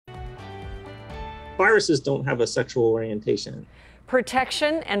Viruses don't have a sexual orientation.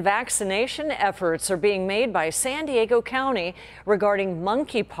 Protection and vaccination efforts are being made by San Diego County regarding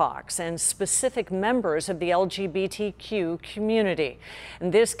monkeypox and specific members of the LGBTQ community.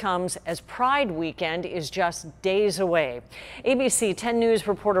 And this comes as Pride Weekend is just days away. ABC 10 News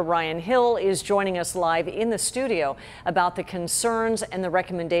reporter Ryan Hill is joining us live in the studio about the concerns and the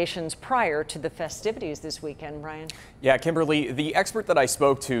recommendations prior to the festivities this weekend. Ryan? Yeah, Kimberly, the expert that I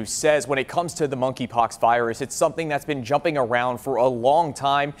spoke to says when it comes to the monkeypox virus, it's something that's been jumping around for a long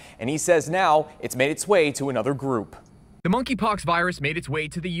time, and he says now it's made its way to another group. The monkeypox virus made its way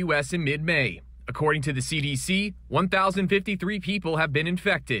to the U.S. in mid-May. According to the CDC, 1,053 people have been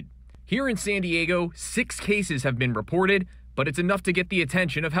infected. Here in San Diego, 6 cases have been reported, but it's enough to get the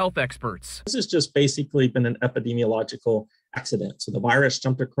attention of health experts. This has just basically been an epidemiological accident. So the virus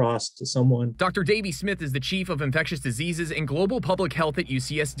jumped across to someone. Dr. Davey Smith is the chief of infectious diseases and global public health at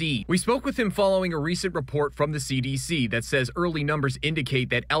UCSD. We spoke with him following a recent report from the CDC that says early numbers indicate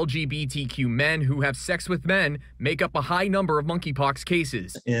that LGBTQ men who have sex with men make up a high number of monkeypox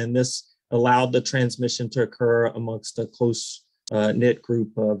cases. And this allowed the transmission to occur amongst a close knit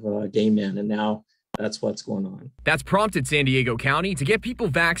group of gay men. And now that's what's going on. That's prompted San Diego County to get people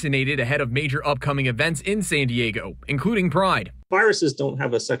vaccinated ahead of major upcoming events in San Diego, including Pride. Viruses don't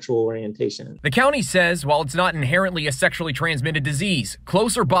have a sexual orientation. The county says while it's not inherently a sexually transmitted disease,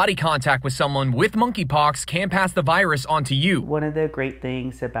 closer body contact with someone with monkeypox can pass the virus on to you. One of the great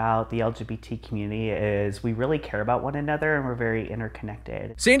things about the LGBT community is we really care about one another and we're very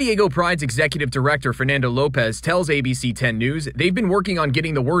interconnected. San Diego Pride's executive director, Fernando Lopez, tells ABC 10 News they've been working on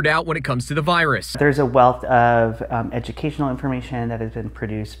getting the word out when it comes to the virus. There's a wealth of educational information that has been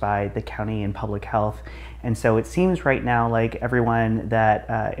produced by the county and public health. And so it seems right now like everyone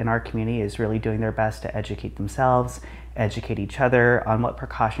that in our community is really doing their best to educate themselves, educate each other on what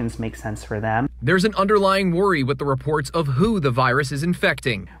precautions make sense for them. There's an underlying worry with the reports of who the virus is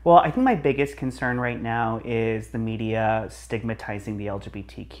infecting. Well, I think my biggest concern right now is the media stigmatizing the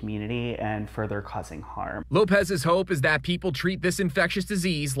LGBT community and further causing harm. Lopez's hope is that people treat this infectious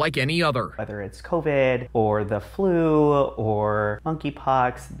disease like any other. Whether it's COVID or the flu or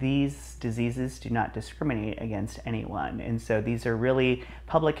monkeypox, these diseases do not discriminate against anyone. And so these are really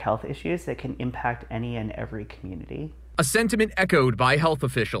public health issues that can impact any and every community. A sentiment echoed by health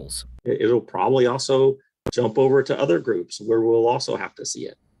officials. It'll probably also jump over to other groups where we'll also have to see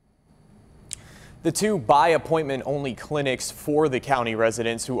it. The 2 by-appointment only clinics for the county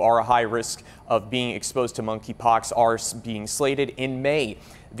residents who are a high risk of being exposed to monkeypox are being slated in May.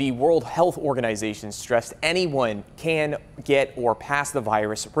 The World Health Organization stressed anyone can get or pass the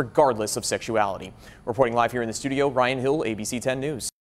virus regardless of sexuality. Reporting live here in the studio, Ryan Hill, ABC 10 News.